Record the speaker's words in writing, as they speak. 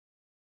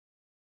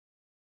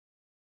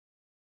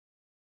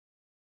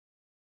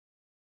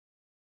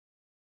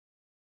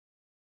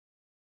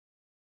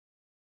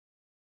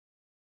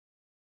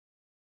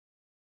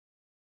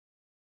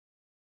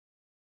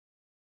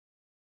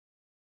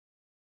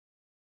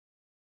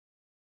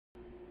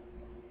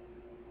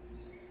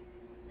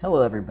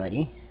Hello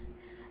everybody.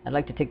 I'd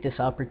like to take this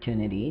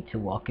opportunity to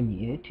welcome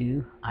you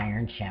to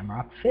Iron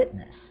Shamrock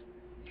Fitness.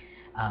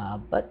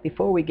 But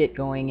before we get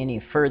going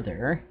any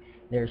further,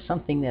 there's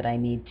something that I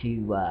need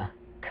to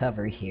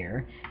cover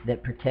here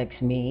that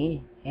protects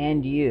me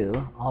and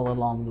you all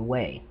along the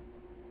way.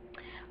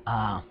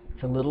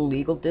 It's a little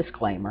legal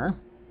disclaimer,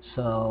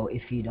 so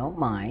if you don't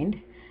mind,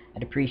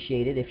 I'd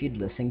appreciate it if you'd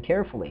listen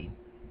carefully.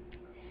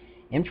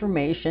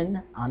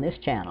 Information on this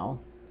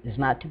channel is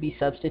not to be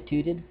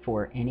substituted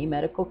for any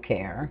medical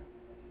care,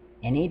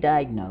 any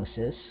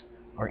diagnosis,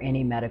 or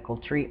any medical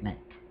treatment.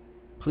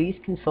 Please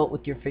consult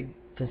with your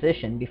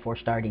physician before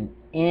starting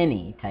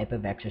any type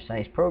of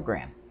exercise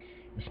program,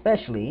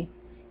 especially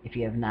if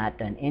you have not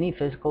done any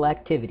physical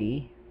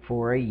activity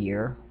for a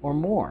year or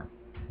more.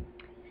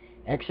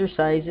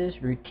 Exercises,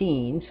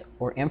 routines,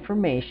 or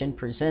information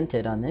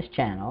presented on this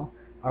channel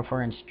are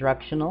for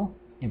instructional,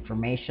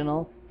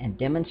 informational, and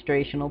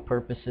demonstrational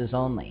purposes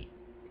only.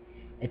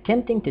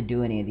 Attempting to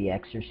do any of the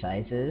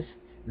exercises,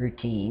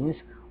 routines,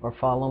 or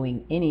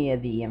following any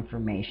of the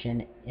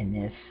information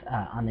in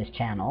on this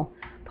channel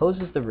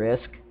poses the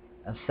risk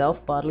of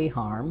self-bodily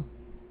harm,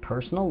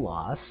 personal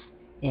loss,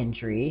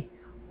 injury,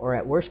 or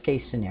at worst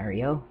case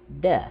scenario,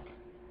 death.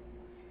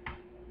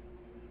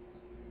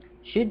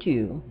 Should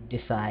you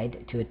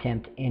decide to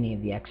attempt any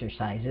of the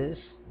exercises,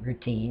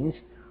 routines,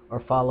 or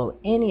follow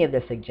any of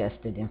the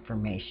suggested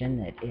information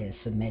that is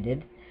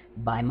submitted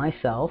by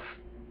myself,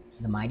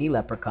 the Mighty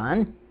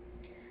Leprechaun,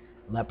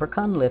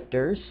 Leprechaun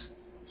Lifters,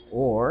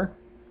 or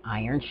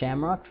Iron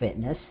Shamrock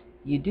Fitness,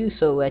 you do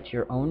so at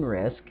your own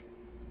risk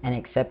and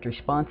accept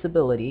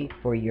responsibility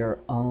for your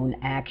own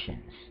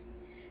actions.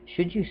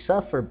 Should you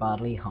suffer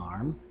bodily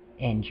harm,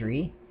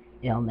 injury,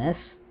 illness,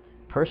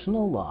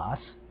 personal loss,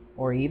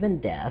 or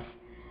even death,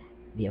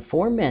 the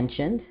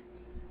aforementioned,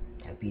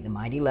 that would be the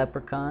Mighty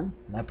Leprechaun,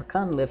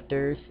 Leprechaun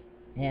Lifters,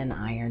 and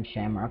Iron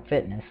Shamrock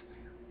Fitness,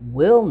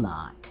 will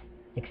not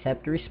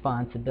accept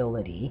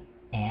responsibility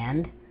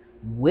and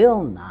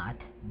will not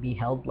be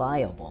held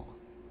liable.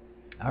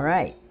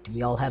 Alright, do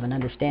we all have an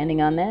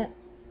understanding on that?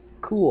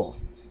 Cool.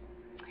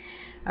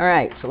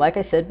 Alright, so like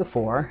I said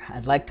before,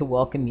 I'd like to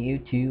welcome you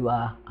to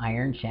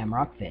Iron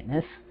Shamrock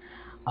Fitness.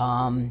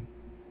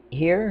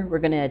 Here we're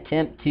going to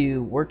attempt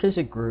to work as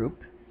a group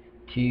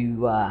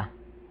to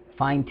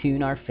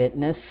fine-tune our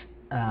fitness,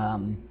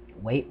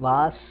 weight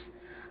loss,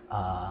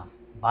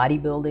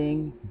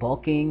 bodybuilding,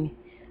 bulking,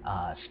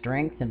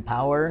 strength and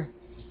power,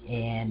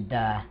 and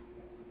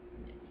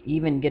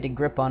even get a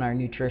grip on our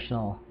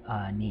nutritional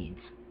needs.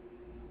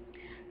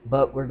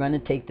 But we're going to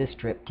take this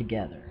trip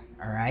together,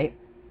 alright?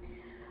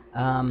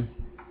 I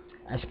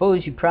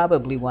suppose you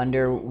probably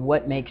wonder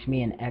what makes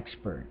me an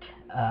expert.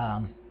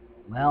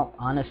 Well,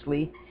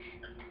 honestly,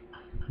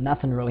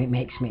 nothing really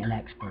makes me an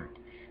expert.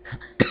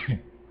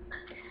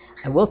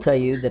 I will tell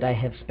you that I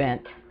have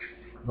spent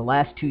the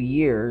last 2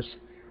 years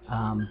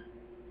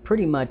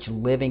pretty much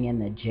living in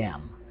the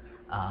gym,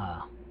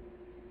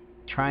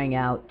 trying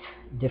out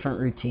different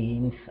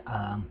routines,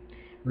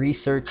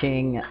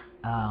 researching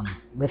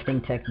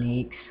lifting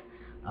techniques,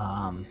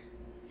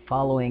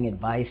 following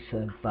advice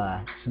of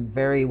some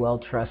very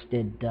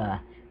well-trusted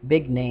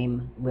big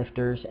name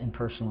lifters and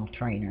personal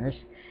trainers,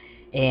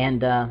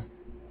 and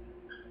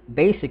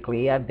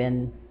basically I've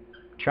been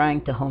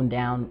trying to hone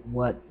down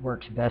what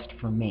works best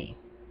for me.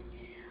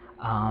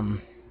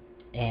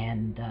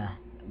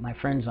 My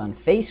friends on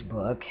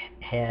Facebook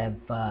have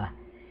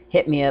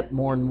hit me up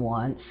more than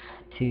once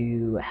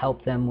to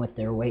help them with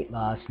their weight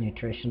loss,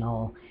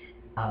 nutritional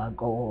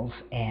goals,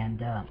 and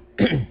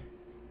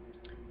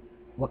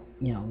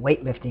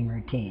weightlifting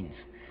routines.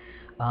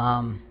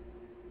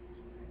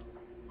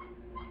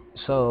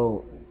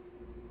 So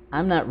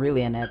I'm not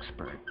really an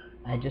expert.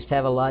 I just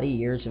have a lot of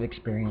years of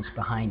experience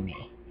behind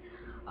me.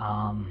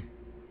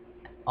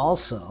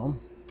 Also,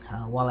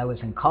 while I was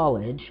in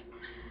college,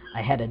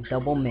 I had a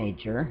double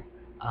major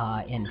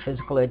in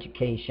physical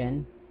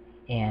education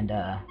and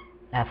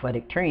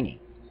athletic training.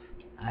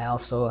 I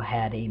also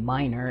had a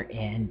minor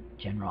in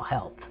general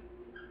health.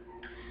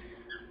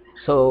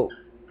 So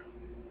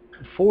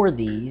for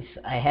these,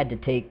 I had to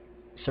take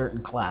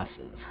certain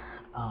classes.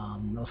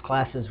 Those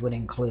classes would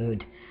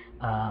include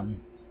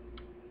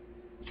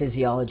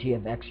physiology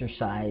of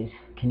exercise,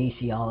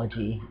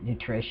 kinesiology,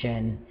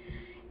 nutrition,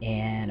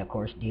 and of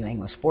course dealing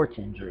with sports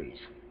injuries.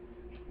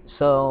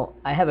 So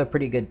I have a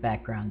pretty good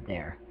background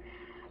there.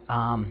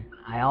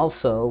 I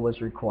also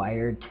was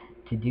required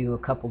to do a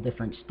couple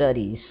different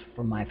studies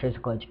for my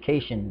physical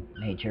education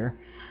major,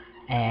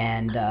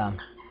 and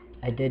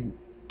I did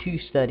 2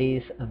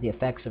 studies of the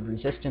effects of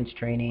resistance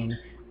training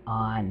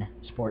on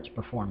sports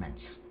performance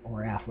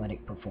or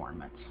athletic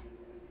performance.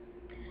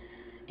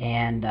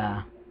 And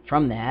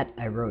from that,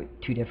 I wrote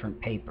 2 different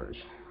papers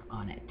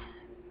on it.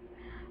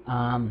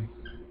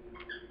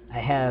 I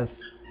have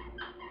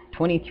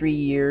 23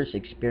 years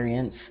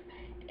experience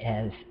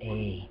as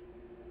a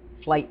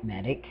flight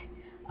medic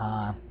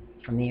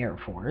from the Air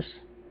Force.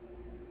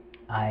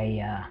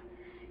 I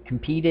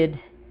competed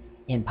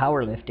in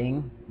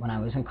powerlifting when I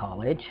was in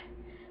college.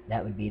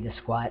 That would be the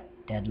squat,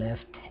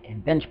 deadlift,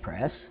 and bench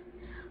press.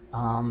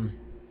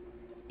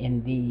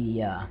 In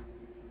the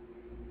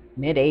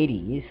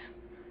mid-'80s,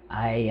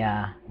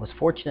 I was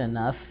fortunate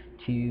enough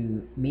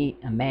to meet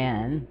a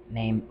man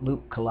named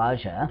Luke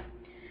Kalaja,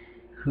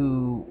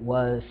 who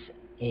was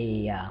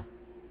an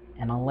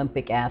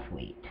Olympic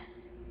athlete.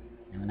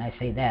 And when I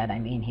say that, I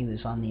mean he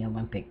was on the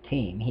Olympic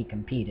team. He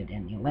competed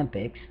in the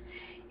Olympics,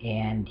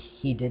 and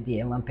he did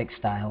the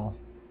Olympic-style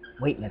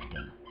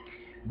weightlifting,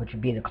 which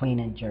would be the clean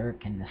and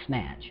jerk and the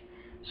snatch.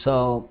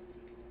 So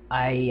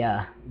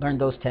I learned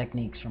those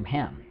techniques from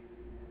him.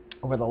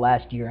 Over the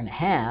last year and a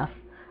half,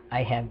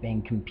 I have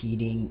been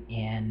competing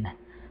in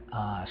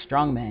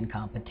strongman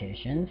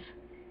competitions,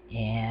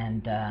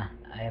 and I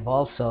have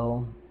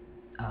also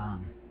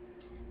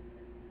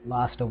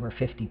lost over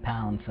 50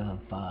 pounds of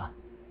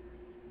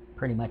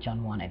pretty much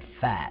unwanted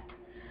fat.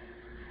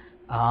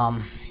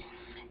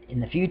 In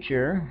the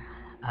future,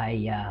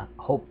 I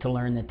hope to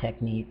learn the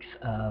techniques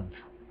of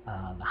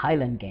the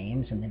Highland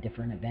Games and the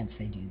different events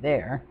they do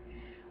there,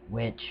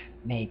 which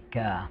make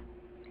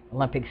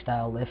Olympic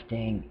style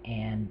lifting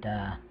and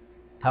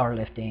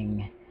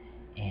powerlifting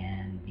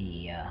and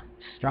the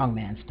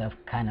strongman stuff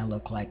kind of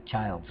look like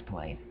child's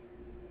play.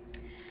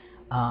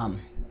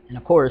 And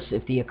of course,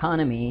 if the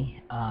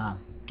economy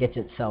gets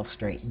itself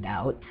straightened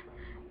out,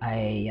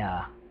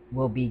 I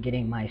will be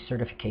getting my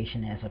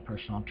certification as a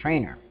personal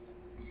trainer.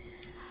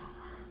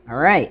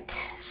 Alright,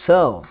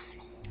 so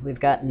we've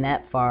gotten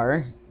that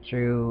far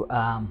through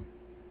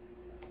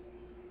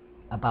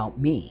about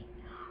me.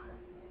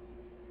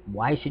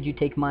 Why should you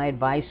take my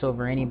advice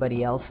over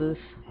anybody else's?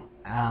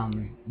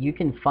 You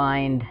can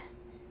find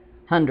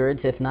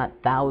hundreds, if not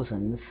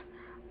thousands,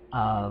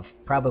 of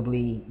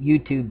probably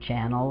YouTube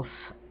channels,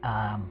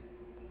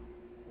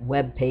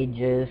 web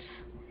pages,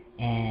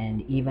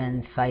 and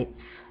even sites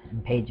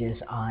and pages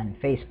on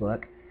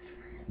Facebook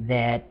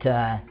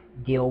that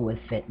deal with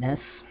fitness,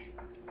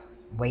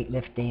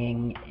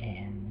 weightlifting,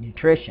 and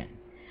nutrition.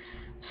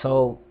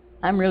 So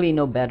I'm really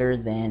no better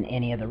than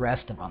any of the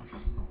rest of them.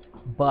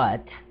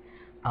 But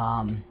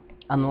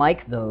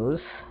unlike those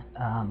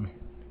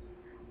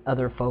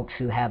other folks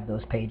who have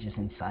those pages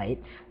and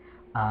sites,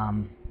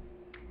 I'm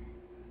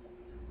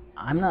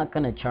not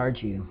going to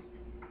charge you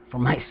for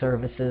my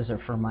services or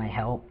for my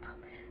help.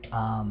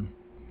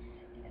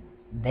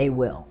 They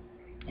will.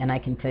 And I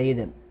can tell you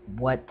that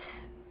what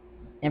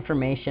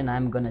information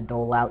I'm going to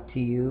dole out to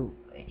you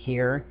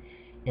here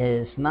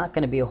is not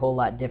going to be a whole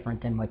lot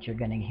different than what you're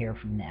going to hear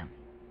from them.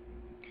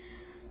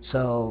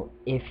 So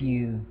if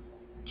you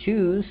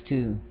choose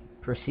to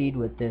proceed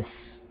with this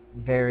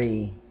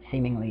very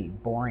seemingly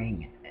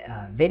boring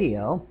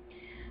video,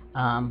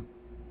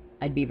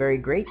 I'd be very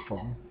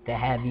grateful to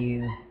have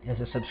you as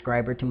a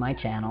subscriber to my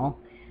channel,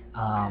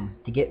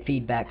 to get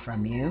feedback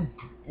from you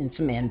and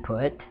some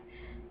input,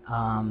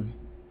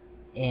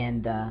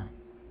 and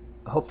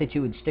hope that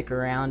you would stick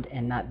around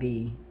and not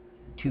be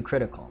too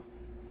critical.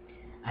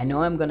 I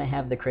know I'm going to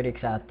have the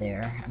critics out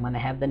there. I'm going to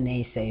have the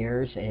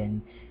naysayers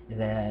and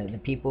the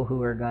people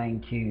who are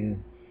going to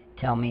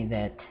tell me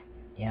that,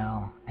 you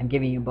know, I'm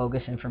giving you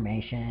bogus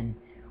information,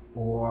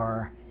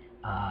 or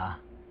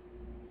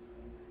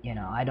you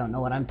know, I don't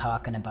know what I'm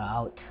talking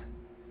about,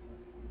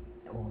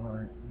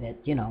 or that,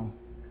 you know,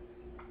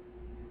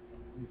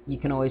 you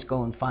can always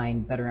go and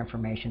find better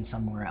information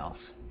somewhere else.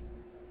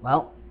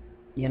 Well,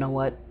 you know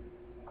what?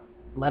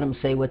 Let them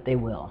say what they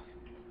will.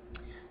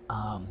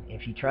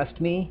 If you trust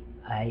me,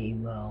 I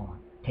will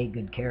take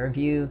good care of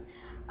you.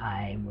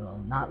 I will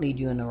not lead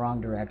you in the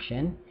wrong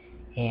direction.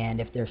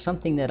 And if there's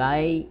something that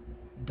I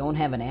don't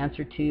have an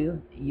answer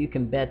to, you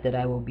can bet that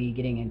I will be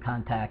getting in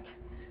contact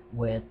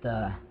with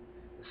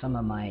some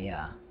of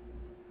my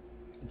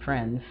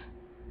friends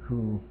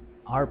who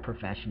are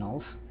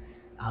professionals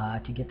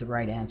to get the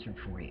right answer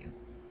for you.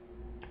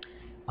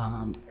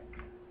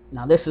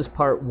 Now this is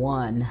part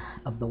one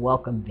of the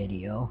welcome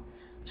video,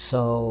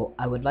 so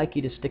I would like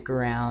you to stick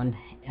around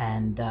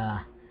and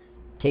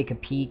take a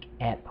peek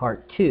at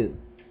part two.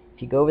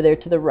 If you go over there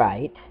to the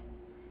right,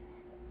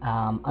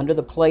 under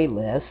the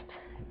playlist,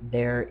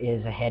 there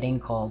is a heading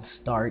called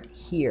Start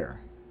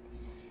Here.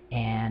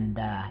 And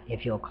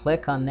if you'll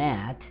click on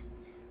that,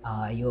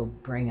 you'll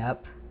bring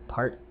up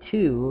part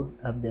two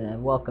of the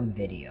welcome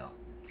video.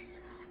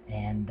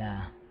 And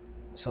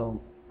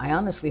so I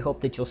honestly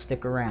hope that you'll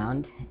stick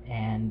around,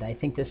 and I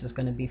think this is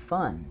going to be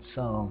fun.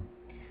 So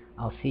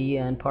I'll see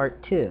you in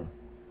part two.